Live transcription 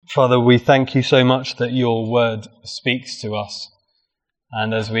Father, we thank you so much that your word speaks to us.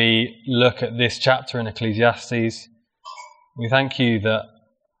 And as we look at this chapter in Ecclesiastes, we thank you that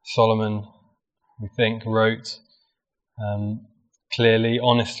Solomon, we think, wrote clearly,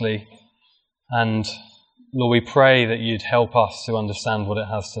 honestly. And Lord, we pray that you'd help us to understand what it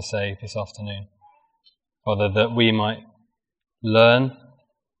has to say this afternoon. Father, that we might learn,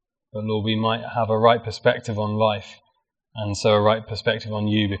 but Lord, we might have a right perspective on life, and so a right perspective on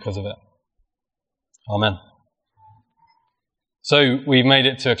you because of it. Amen. So we've made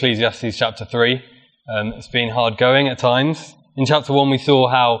it to Ecclesiastes chapter 3. It's been hard going at times. In chapter 1 we saw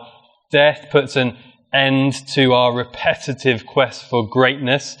how death puts an end to our repetitive quest for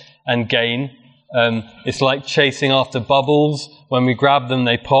greatness and gain. It's like chasing after bubbles. When we grab them,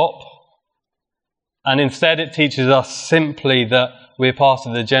 they pop. And instead it teaches us simply that we're part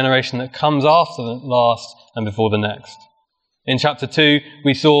of the generation that comes after the last and before the next. In chapter 2,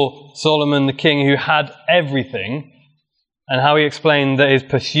 we saw Solomon the king who had everything, and how he explained that his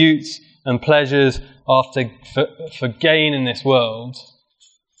pursuits and pleasures for gain in this world,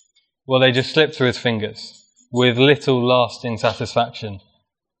 well, they just slipped through his fingers with little lasting satisfaction.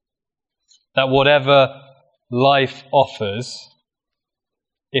 That whatever life offers,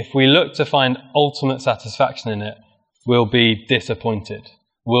 if we look to find ultimate satisfaction in it, we'll be disappointed.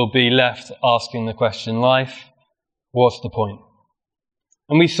 We'll be left asking the question, life, what's the point?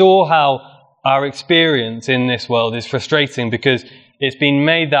 And we saw how our experience in this world is frustrating because it's been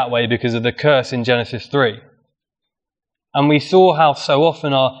made that way because of the curse in Genesis 3. And we saw how so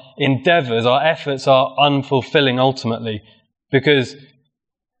often our endeavours, our efforts are unfulfilling ultimately because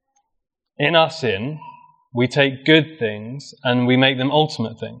in our sin, we take good things and we make them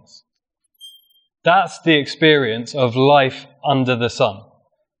ultimate things. That's the experience of life under the sun.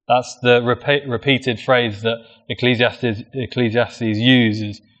 That's the repeated phrase that Ecclesiastes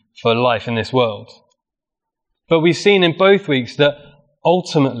uses for life in this world. But we've seen in both weeks that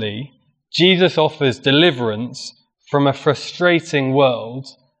ultimately Jesus offers deliverance from a frustrating world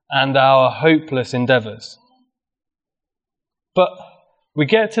and our hopeless endeavours. But we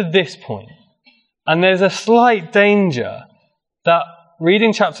get to this point, and there's a slight danger that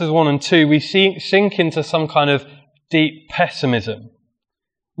reading chapters 1 and 2, we sink into some kind of deep pessimism.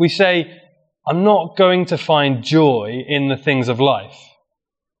 We say, I'm not going to find joy in the things of life.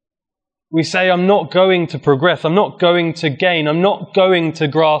 We say, I'm not going to progress, I'm not going to gain, I'm not going to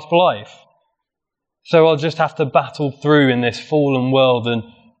grasp life. So I'll just have to battle through in this fallen world and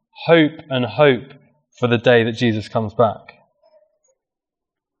hope for the day that Jesus comes back.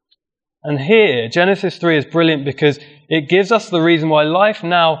 And here, Genesis 3 is brilliant because it gives us the reason why life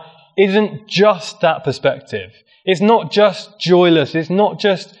now isn't just that perspective. It's not just joyless. It's not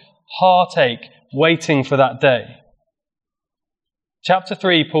just heartache waiting for that day. Chapter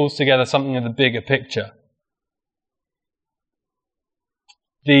 3 pulls together something of the bigger picture.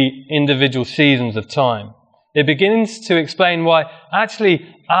 The individual seasons of time. It begins to explain why actually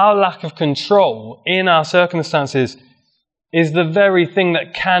our lack of control in our circumstances is the very thing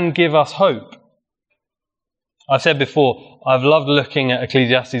that can give us hope. I've said before, I've loved looking at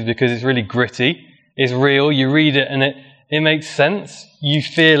Ecclesiastes because it's really gritty, it's real, you read it and it makes sense, you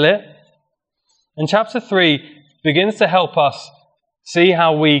feel it. And chapter 3 begins to help us see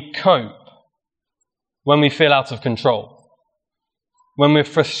how we cope when we feel out of control, when we're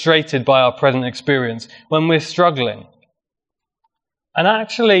frustrated by our present experience, when we're struggling. And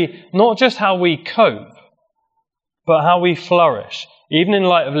actually, not just how we cope, but how we flourish, even in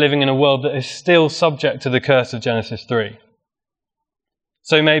light of living in a world that is still subject to the curse of Genesis 3.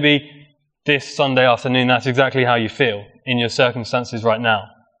 So maybe this Sunday afternoon, that's exactly how you feel in your circumstances right now.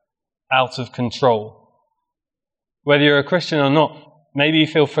 Out of control. Whether you're a Christian or not, maybe you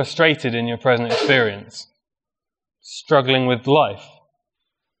feel frustrated in your present experience, struggling with life.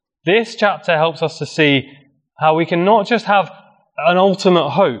 This chapter helps us to see how we can not just have an ultimate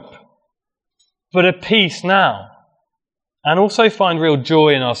hope, but a peace now. And also find real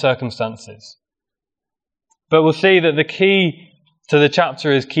joy in our circumstances. But we'll see that the key to the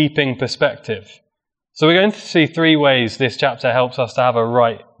chapter is keeping perspective. So we're going to see 3 ways this chapter helps us to have a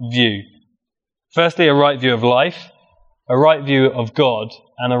right view. Firstly, a right view of life, a right view of God,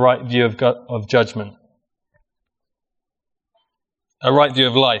 and a right view of judgment. A right view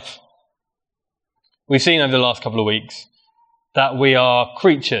of life. We've seen over the last couple of weeks that we are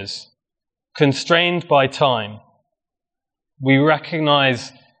creatures, constrained by time. We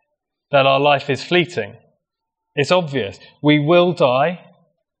recognize that our life is fleeting. It's obvious. We will die.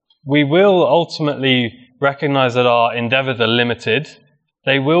 We will ultimately recognize that our endeavors are limited.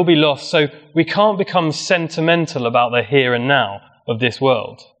 They will be lost. So we can't become sentimental about the here and now of this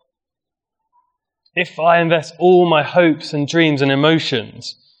world. if I invest all my hopes and dreams and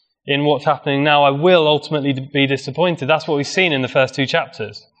emotions in what's happening now, I will ultimately be disappointed. That's what we've seen in the first 2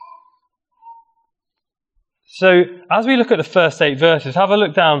 chapters. So as we look at the first 8 verses, have a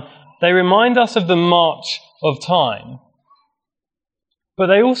look down. They remind us of the march of time, but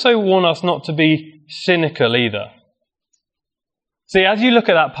they also warn us not to be cynical either. See, as you look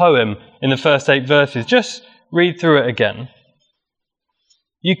at that poem in the first 8 verses, just read through it again.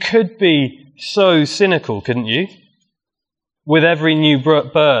 You could be so cynical, couldn't you? With every new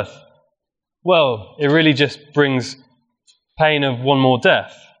birth, well, it really just brings pain of one more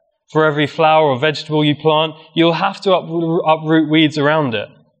death. For every flower or vegetable you plant, you'll have to uproot weeds around it.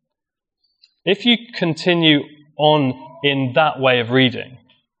 If you continue on in that way of reading,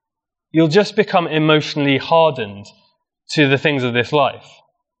 you'll just become emotionally hardened to the things of this life.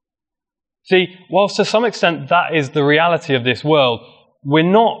 See, whilst to some extent that is the reality of this world, we're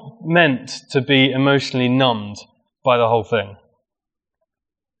not meant to be emotionally numbed by the whole thing.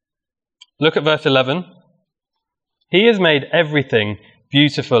 Look at verse 11. He has made everything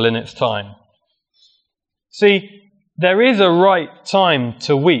beautiful in its time. See, there is a right time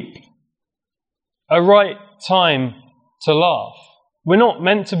to weep, a right time to laugh. We're not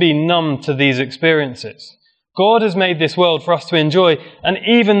meant to be numb to these experiences. God has made this world for us to enjoy, and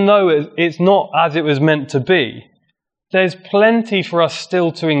even though it's not as it was meant to be, there's plenty for us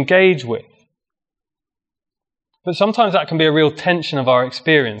still to engage with. But sometimes that can be a real tension of our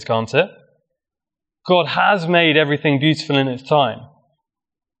experience, can't it? God has made everything beautiful in its time.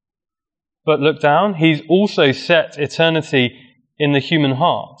 But look down, He's also set eternity in the human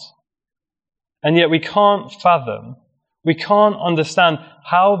heart. And yet we can't fathom, we can't understand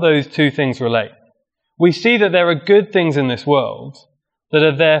how those two things relate. We see that there are good things in this world that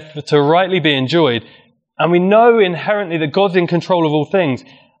are there to rightly be enjoyed, and we know inherently that God's in control of all things.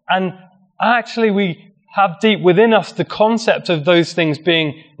 And actually we have deep within us the concept of those things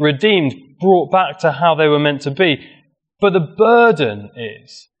being redeemed, brought back to how they were meant to be. But the burden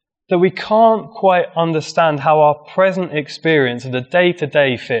is that we can't quite understand how our present experience of the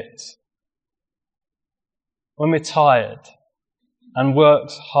day-to-day fits. When we're tired and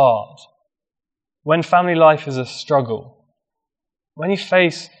work's hard, when family life is a struggle, when you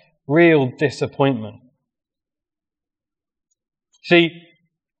face real disappointment. See,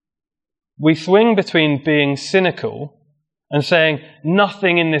 we swing between being cynical and saying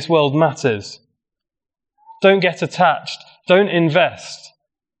nothing in this world matters. Don't get attached. Don't invest.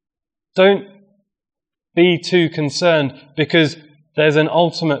 Don't be too concerned because there's an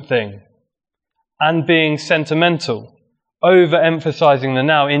ultimate thing. And being sentimental, overemphasizing the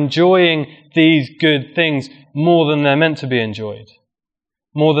now, enjoying these good things more than they're meant to be enjoyed,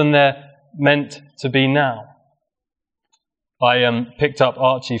 more than they're meant to be now. I picked up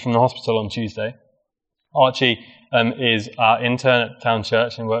Archie from the hospital on Tuesday. Archie is our intern at Town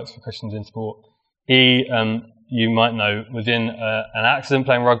Church and works for Christians in Sport. He, you might know, was in an accident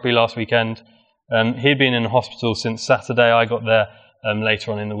playing rugby last weekend. He'd been in the hospital since Saturday. I got there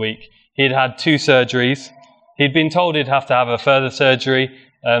later on in the week. He'd had 2 surgeries. He'd been told he'd have to have a further surgery.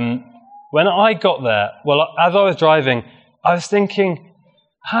 When I got there, well, as I was driving, I was thinking,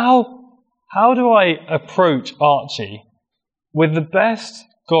 how do I approach Archie with the best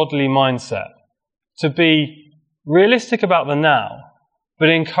godly mindset to be realistic about the now, but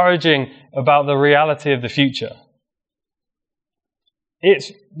encouraging about the reality of the future?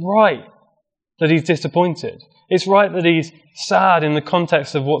 It's right that he's disappointed. It's right that he's sad in the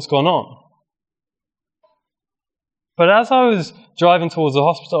context of what's gone on. But as I was driving towards the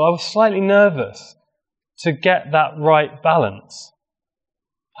hospital, I was slightly nervous to get that right balance.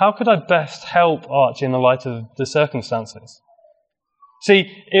 How could I best help Archie in the light of the circumstances?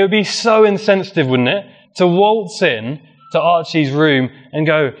 See, it would be so insensitive, wouldn't it, to waltz in to Archie's room and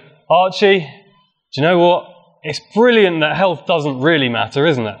go, Archie, do you know what? It's brilliant that health doesn't really matter,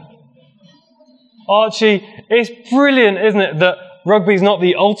 isn't it? Archie, it's brilliant, isn't it, that rugby's not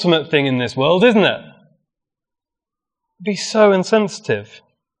the ultimate thing in this world, isn't it? It'd be so insensitive.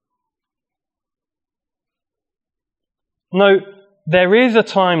 No, there is a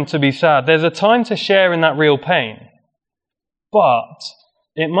time to be sad. There's a time to share in that real pain. But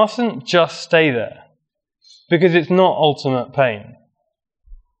it mustn't just stay there, because it's not ultimate pain.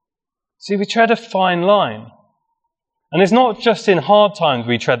 See, we tread a fine line. And it's not just in hard times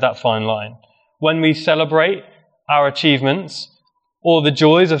we tread that fine line. When we celebrate our achievements or the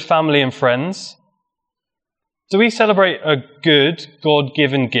joys of family and friends, do we celebrate a good,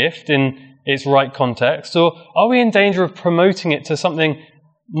 God-given gift in its right context, or are we in danger of promoting it to something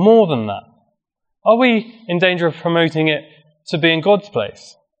more than that? Are we in danger of promoting it to be in God's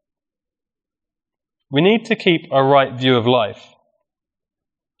place? We need to keep a right view of life.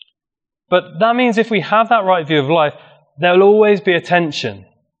 But that means if we have that right view of life, there will always be a tension.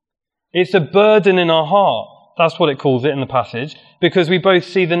 It's a burden in our heart. That's what it calls it in the passage, because we both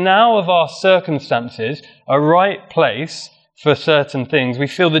see the now of our circumstances, a right place for certain things. We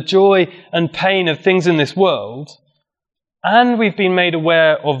feel the joy and pain of things in this world, and we've been made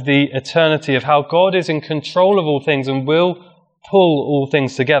aware of the eternity of how God is in control of all things and will pull all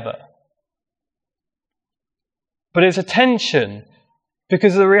things together. But it's a tension,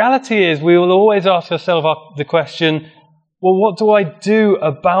 because the reality is we will always ask ourselves the question, well, what do I do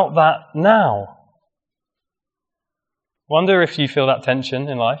about that now? Wonder if you feel that tension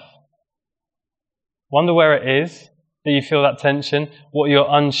in life. Wonder where it is that you feel that tension, what you're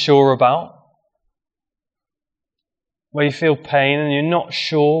unsure about. Where you feel pain and you're not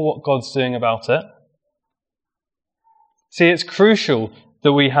sure what God's doing about it. See, it's crucial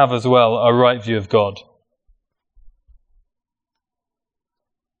that we have as well a right view of God.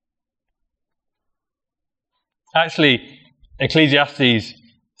 Actually, Ecclesiastes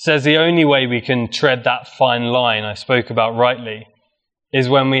says the only way we can tread that fine line I spoke about rightly is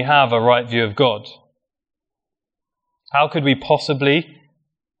when we have a right view of God. How could we possibly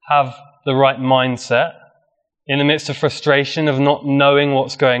have the right mindset in the midst of frustration of not knowing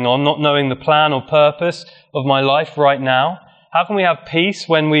what's going on, not knowing the plan or purpose of my life right now? How can we have peace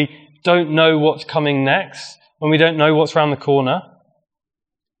when we don't know what's coming next, when we don't know what's around the corner?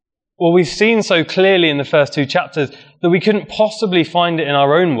 Well, we've seen so clearly in the first 2 chapters that we couldn't possibly find it in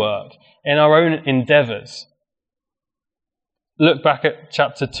our own work, in our own endeavours. Look back at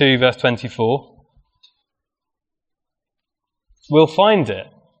chapter 2, verse 24. We'll find it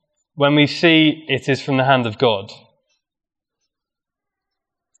when we see it is from the hand of God.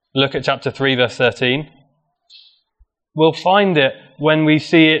 Look at chapter 3, verse 13. We'll find it when we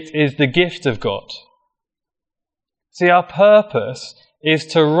see it is the gift of God. See, our purpose is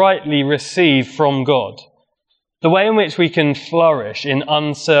to rightly receive from God. The way in which we can flourish in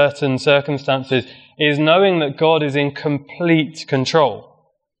uncertain circumstances is knowing that God is in complete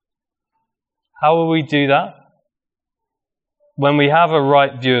control. How will we do that? When we have a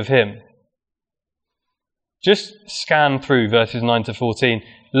right view of Him. Just scan through verses 9 to 14.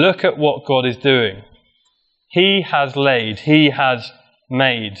 Look at what God is doing. He has laid, He has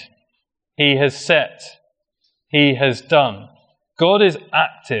made, He has set, He has done. God is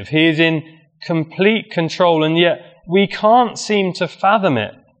active. He is in complete control, and yet we can't seem to fathom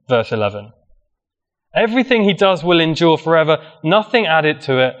it. Verse 11. Everything He does will endure forever, nothing added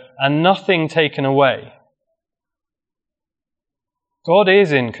to it, and nothing taken away. God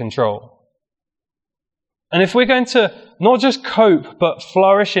is in control. And if we're going to not just cope, but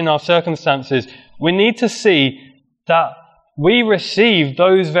flourish in our circumstances, we need to see that we receive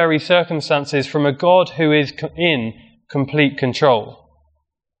those very circumstances from a God who is in complete control.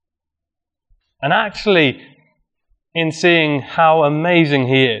 And actually, in seeing how amazing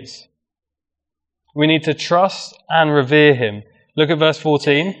He is, we need to trust and revere Him. Look at verse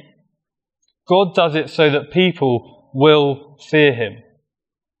 14. God does it so that people will fear Him.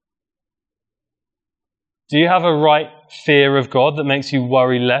 Do you have a right fear of God that makes you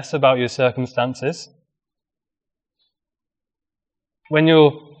worry less about your circumstances? When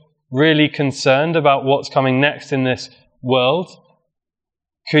you're really concerned about what's coming next in this world,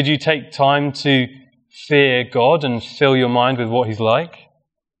 could you take time to fear God and fill your mind with what He's like?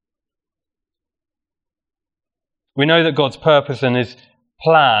 We know that God's purpose and His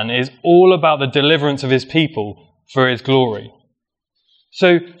plan is all about the deliverance of His people for His glory.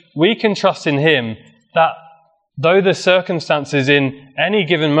 So we can trust in Him that though the circumstances in any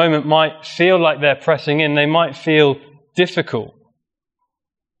given moment might feel like they're pressing in, they might feel difficult.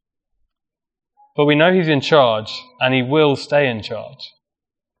 But we know He's in charge and He will stay in charge.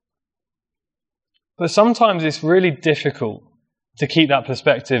 But sometimes it's really difficult to keep that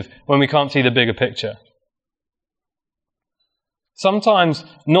perspective when we can't see the bigger picture. Sometimes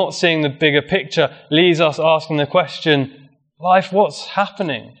not seeing the bigger picture leaves us asking the question, life, what's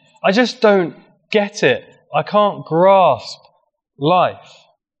happening? I just don't get it. I can't grasp life.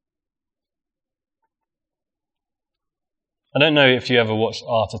 I don't know if you ever watched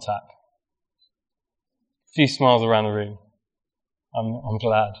Art Attack. A few smiles around the room. I'm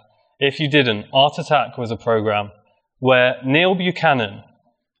glad. If you didn't, Art Attack was a program where Neil Buchanan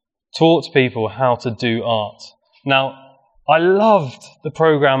taught people how to do art. Now, I loved the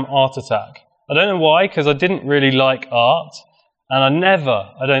program Art Attack. I don't know why, because I didn't really like art, and I never,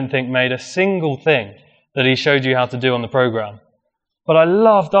 I don't think, made a single thing that he showed you how to do on the program. But I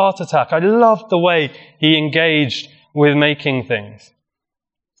loved Art Attack. I loved the way he engaged with making things.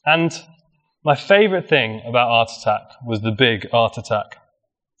 And My favourite thing about Art Attack was the big Art Attack.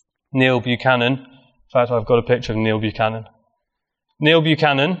 Neil Buchanan, in fact I've got a picture of Neil Buchanan. Neil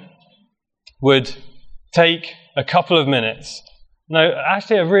Buchanan would take a couple of minutes, no,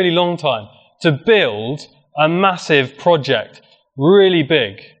 actually a really long time, to build a massive project, really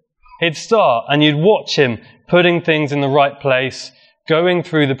big. He'd start and you'd watch him putting things in the right place, going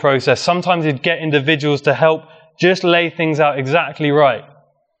through the process. Sometimes he'd get individuals to help just lay things out exactly right.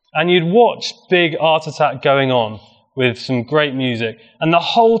 And you'd watch big Art Attack going on with some great music. And the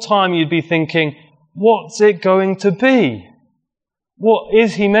whole time you'd be thinking, what's it going to be? What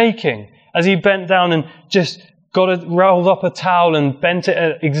is he making? As he bent down and just rolled up a towel and bent it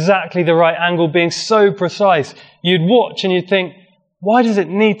at exactly the right angle, being so precise, you'd watch and you'd think, why does it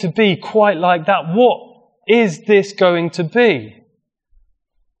need to be quite like that? What is this going to be?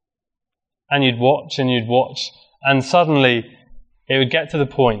 And you'd watch, and suddenly it would get to the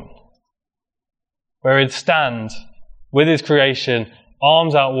point where he'd stand with his creation,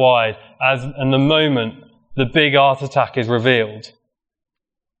 arms out wide, and the moment the big Art Attack is revealed.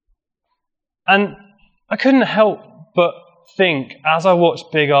 And I couldn't help but think, as I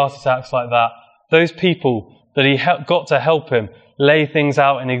watched big Art Attacks like that, those people that he got to help him lay things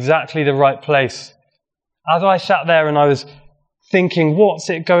out in exactly the right place. As I sat there and I was thinking, what's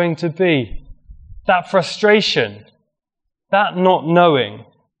it going to be? That frustration, that not knowing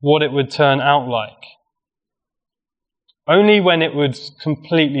what it would turn out like. Only when it was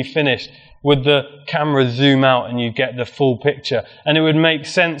completely finished would the camera zoom out and you get the full picture, and it would make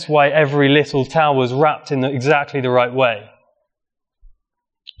sense why every little towel was wrapped in exactly the right way.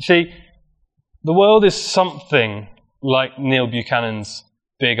 See, the world is something like Neil Buchanan's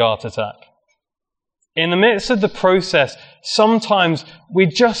big Art Attack. In the midst of the process, sometimes we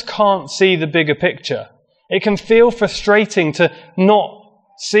just can't see the bigger picture. It can feel frustrating to not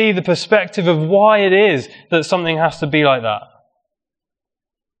see the perspective of why it is that something has to be like that.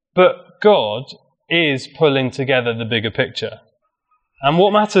 But God is pulling together the bigger picture. And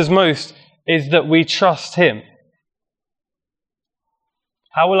what matters most is that we trust Him.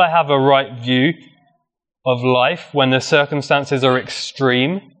 How will I have a right view of life when the circumstances are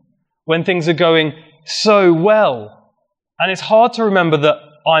extreme? When things are going so well? And it's hard to remember that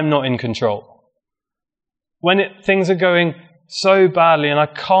I'm not in control. When things are going so badly and I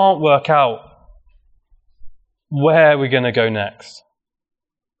can't work out where we're going to go next.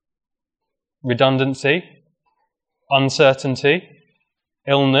 Redundancy, uncertainty,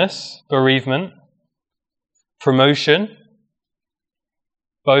 illness, bereavement, promotion,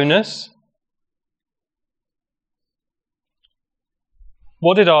 bonus.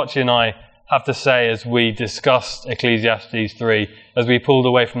 What did Archie and I have to say as we discussed Ecclesiastes 3 as we pulled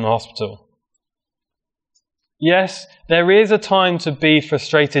away from the hospital? Yes, there is a time to be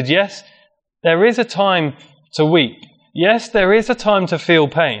frustrated. Yes, there is a time to weep. Yes, there is a time to feel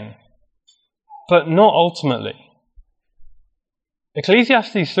pain. But not ultimately.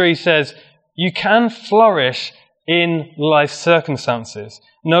 Ecclesiastes 3 says you can flourish in life's circumstances,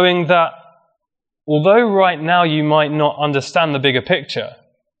 knowing that although right now you might not understand the bigger picture,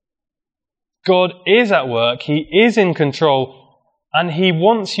 God is at work, He is in control, and He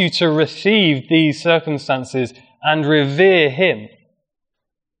wants you to receive these circumstances and revere Him.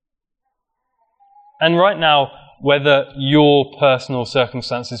 And right now, whether your personal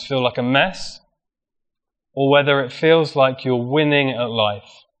circumstances feel like a mess, or whether it feels like you're winning at life,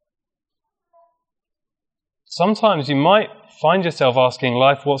 sometimes you might find yourself asking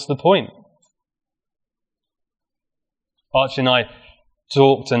life, what's the point? Archie and I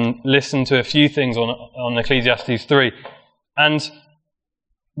talked and listened to a few things on Ecclesiastes 3, and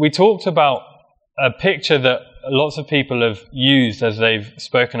we talked about a picture that lots of people have used as they've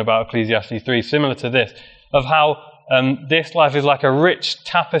spoken about Ecclesiastes 3, similar to this, of how this life is like a rich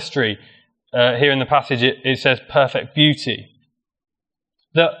tapestry. Here in the passage it says perfect beauty.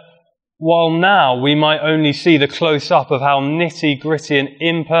 That while now we might only see the close-up of how nitty-gritty and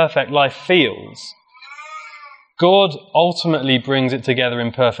imperfect life feels, God ultimately brings it together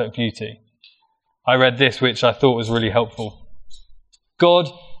in perfect beauty. I read this, which I thought was really helpful. God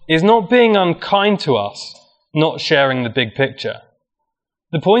is not being unkind to us, not sharing the big picture.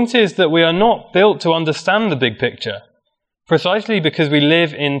 The point is that we are not built to understand the big picture, precisely because we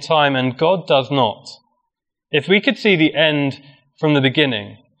live in time and God does not. If we could see the end from the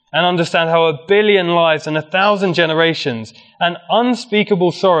beginning and understand how 1 billion lives and 1,000 generations and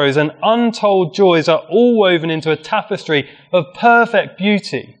unspeakable sorrows and untold joys are all woven into a tapestry of perfect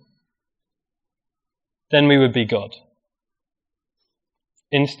beauty, then we would be God.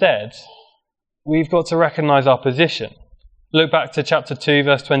 Instead, we've got to recognize our position. Look back to chapter 2,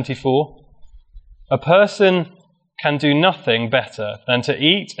 verse 24. A person can do nothing better than to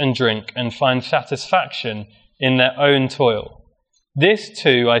eat and drink and find satisfaction in their own toil. This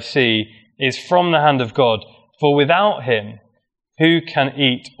too, I see, is from the hand of God, for without him, who can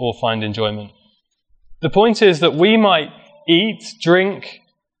eat or find enjoyment? The point is that we might eat, drink,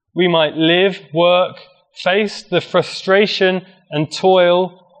 we might live, work, face the frustration and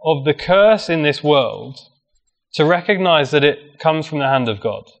toil of the curse in this world, to recognize that it comes from the hand of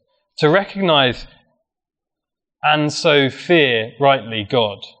God, to recognize and so fear rightly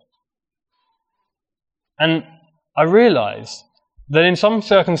God. And I realize that in some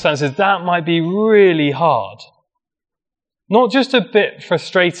circumstances that might be really hard. Not just a bit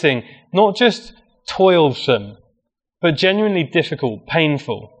frustrating, not just toilsome, but genuinely difficult,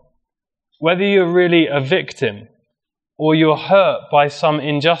 painful. Whether you're really a victim or you're hurt by some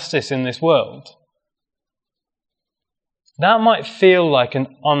injustice in this world, that might feel like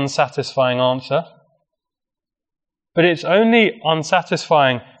an unsatisfying answer. But it's only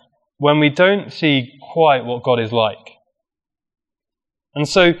unsatisfying when we don't see quite what God is like. And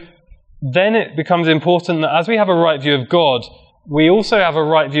so then it becomes important that as we have a right view of God, we also have a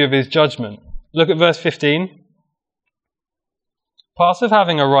right view of his judgment. Look at verse 15. Part of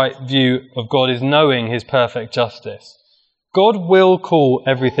having a right view of God is knowing his perfect justice. God will call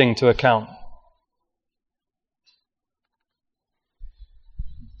everything to account.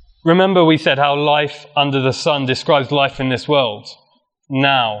 Remember we said how life under the sun describes life in this world.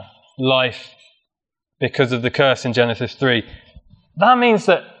 Now, life because of the curse in Genesis 3. That means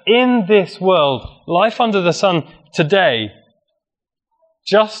that in this world, life under the sun today,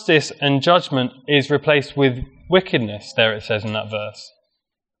 justice and judgment is replaced with wickedness, there it says in that verse.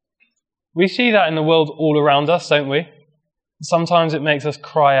 We see that in the world all around us, don't we? Sometimes it makes us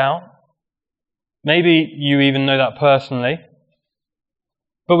cry out. Maybe you even know that personally.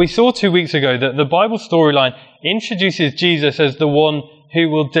 But we saw 2 weeks ago that the Bible storyline introduces Jesus as the one who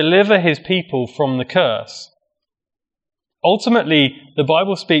will deliver his people from the curse. Ultimately, the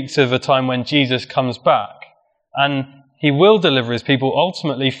Bible speaks of a time when Jesus comes back, and he will deliver his people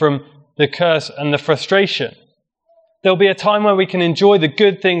ultimately from the curse and the frustration. There'll be a time where we can enjoy the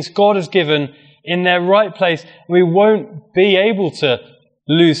good things God has given in their right place, and we won't be able to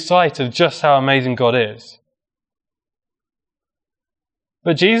lose sight of just how amazing God is.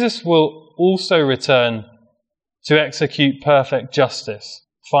 But Jesus will also return to execute perfect justice,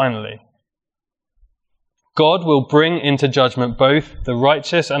 finally. God will bring into judgment both the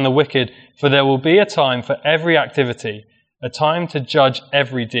righteous and the wicked, for there will be a time for every activity, a time to judge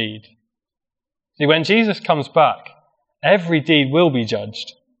every deed. See, when Jesus comes back, every deed will be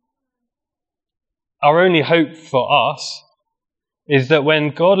judged. Our only hope for us is that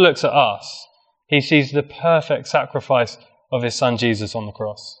when God looks at us, he sees the perfect sacrifice of his son Jesus on the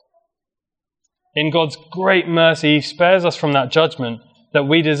cross. In God's great mercy, he spares us from that judgment that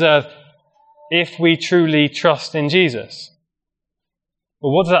we deserve if we truly trust in Jesus.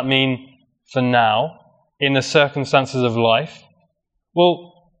 Well, what does that mean for now, in the circumstances of life?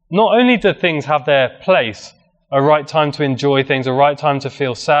 Well, not only do things have their place, a right time to enjoy things, a right time to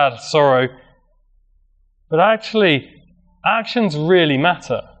feel sad, sorrow, but actually, actions really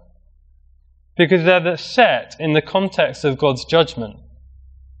matter. Because they're set in the context of God's judgment.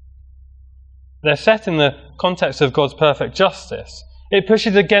 They're set in the context of God's perfect justice. It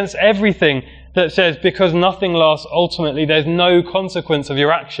pushes against everything that says because nothing lasts, ultimately there's no consequence of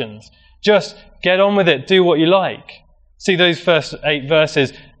your actions. Just get on with it, do what you like. See, those first 8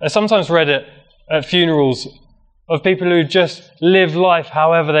 verses are sometimes read at funerals of people who just live life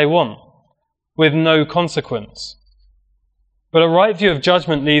however they want, with no consequence. But a right view of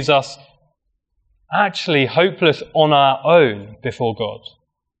judgment leaves us actually hopeless on our own before God.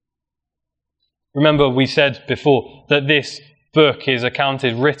 Remember, we said before that this book is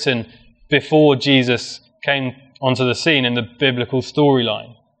written before Jesus came onto the scene in the biblical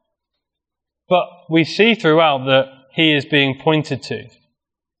storyline. But we see throughout that he is being pointed to.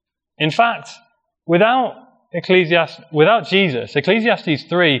 In fact, without Jesus, Ecclesiastes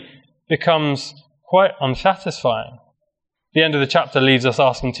 3 becomes quite unsatisfying. The end of the chapter leaves us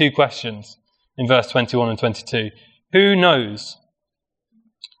asking 2 questions. In verse 21 and 22. Who knows?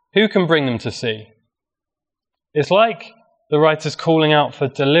 Who can bring them to see? It's like the writer's calling out for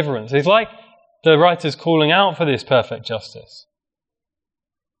deliverance. It's like the writer's calling out for this perfect justice.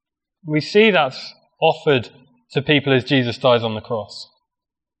 We see that's offered to people as Jesus dies on the cross.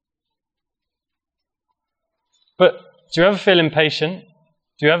 But do you ever feel impatient?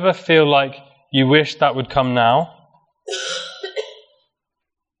 Do you ever feel like you wish that would come now?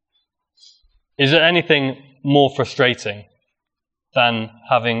 Is there anything more frustrating than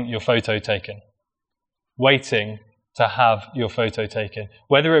having your photo taken? waiting to have your photo taken,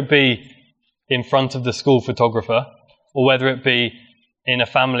 whether it be in front of the school photographer or whether it be in a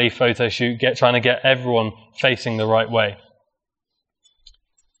family photo shoot, trying to get everyone facing the right way.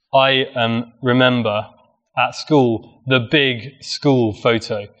 I remember at school the big school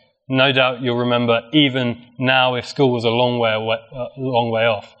photo. No doubt you'll remember even now if school was a long way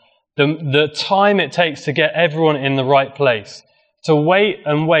off. The time it takes to get everyone in the right place, to wait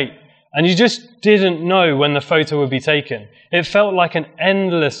and wait, and you just didn't know when the photo would be taken. It felt like an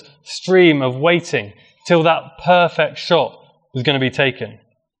endless stream of waiting till that perfect shot was going to be taken.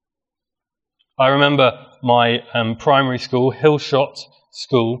 I remember my primary school, Hillshot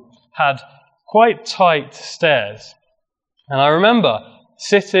School, had quite tight stairs. And I remember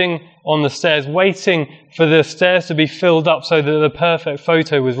sitting on the stairs, waiting for the stairs to be filled up so that the perfect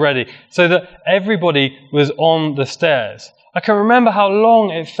photo was ready, so that everybody was on the stairs. I can remember how long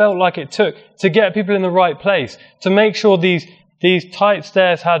it felt like it took to get people in the right place, to make sure these tight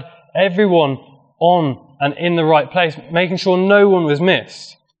stairs had everyone on and in the right place, making sure no one was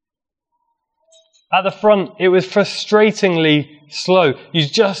missed. At the front, it was frustratingly slow. You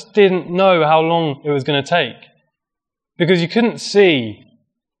just didn't know how long it was going to take because you couldn't see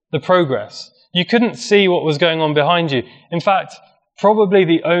the progress. You couldn't see what was going on behind you. In fact, probably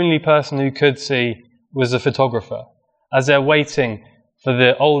the only person who could see was the photographer, as they're waiting for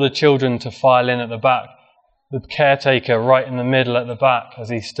the older children to file in at the back, the caretaker right in the middle at the back as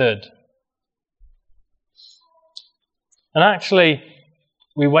he stood. And actually,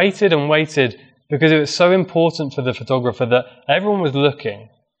 we waited and waited because it was so important for the photographer that everyone was looking,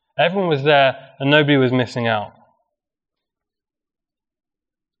 everyone was there, and nobody was missing out.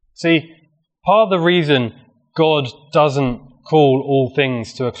 See, part of the reason God doesn't call all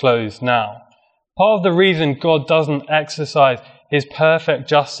things to a close now, part of the reason God doesn't exercise his perfect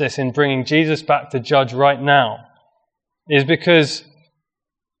justice in bringing Jesus back to judge right now, is because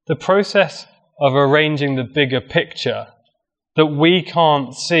the process of arranging the bigger picture that we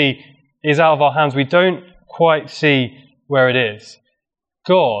can't see is out of our hands. We don't quite see where it is.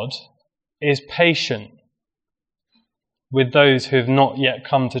 God is patient with those who have not yet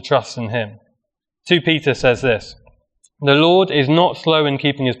come to trust in him. 2 Peter says this, "The Lord is not slow in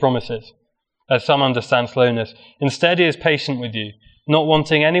keeping his promises, as some understand slowness. Instead, he is patient with you, not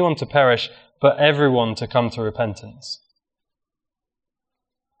wanting anyone to perish, but everyone to come to repentance."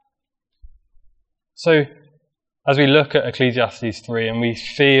 So, as we look at Ecclesiastes 3 and we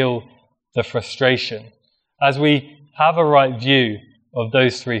feel the frustration, as we have a right view of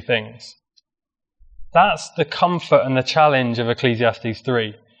those three things, that's the comfort and the challenge of Ecclesiastes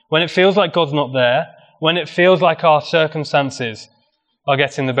 3. When it feels like God's not there, when it feels like our circumstances are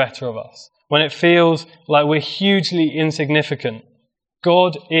getting the better of us, when it feels like we're hugely insignificant,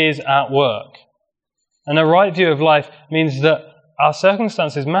 God is at work. And a right view of life means that our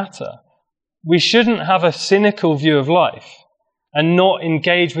circumstances matter. We shouldn't have a cynical view of life and not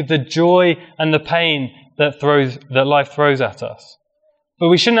engage with the joy and the pain that life throws at us. But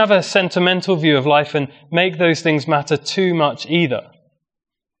we shouldn't have a sentimental view of life and make those things matter too much either.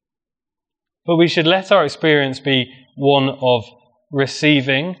 But we should let our experience be one of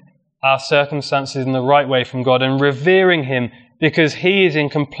receiving our circumstances in the right way from God and revering him because he is in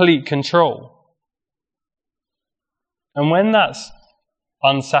complete control. And when that's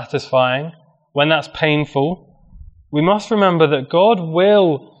unsatisfying, when that's painful, we must remember that God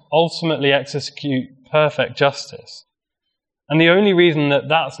will ultimately execute perfect justice. And the only reason that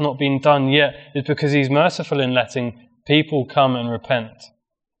that's not been done yet is because he's merciful in letting people come and repent.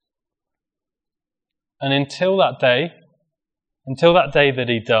 And until that day that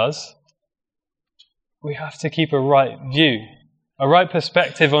he does, we have to keep a right view, a right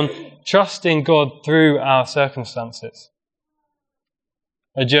perspective on trusting God through our circumstances.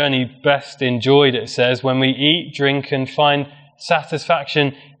 A journey best enjoyed, it says, when we eat, drink and find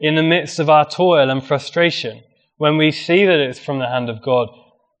satisfaction in the midst of our toil and frustration, when we see that it's from the hand of God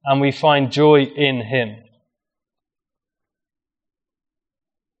and we find joy in him.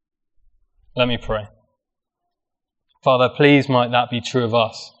 Let me pray. Father, please might that be true of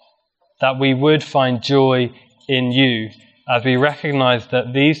us, that we would find joy in you as we recognize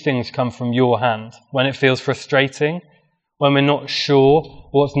that these things come from your hand. When it feels frustrating, when we're not sure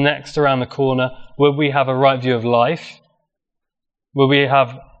what's next around the corner, will we have a right view of life? Will we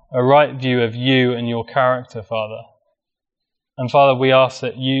have a right view of you and your character, Father? And Father, we ask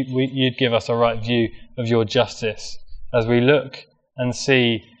that you'd give us a right view of your justice as we look and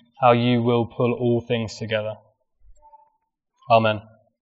see how you will pull all things together. Amen.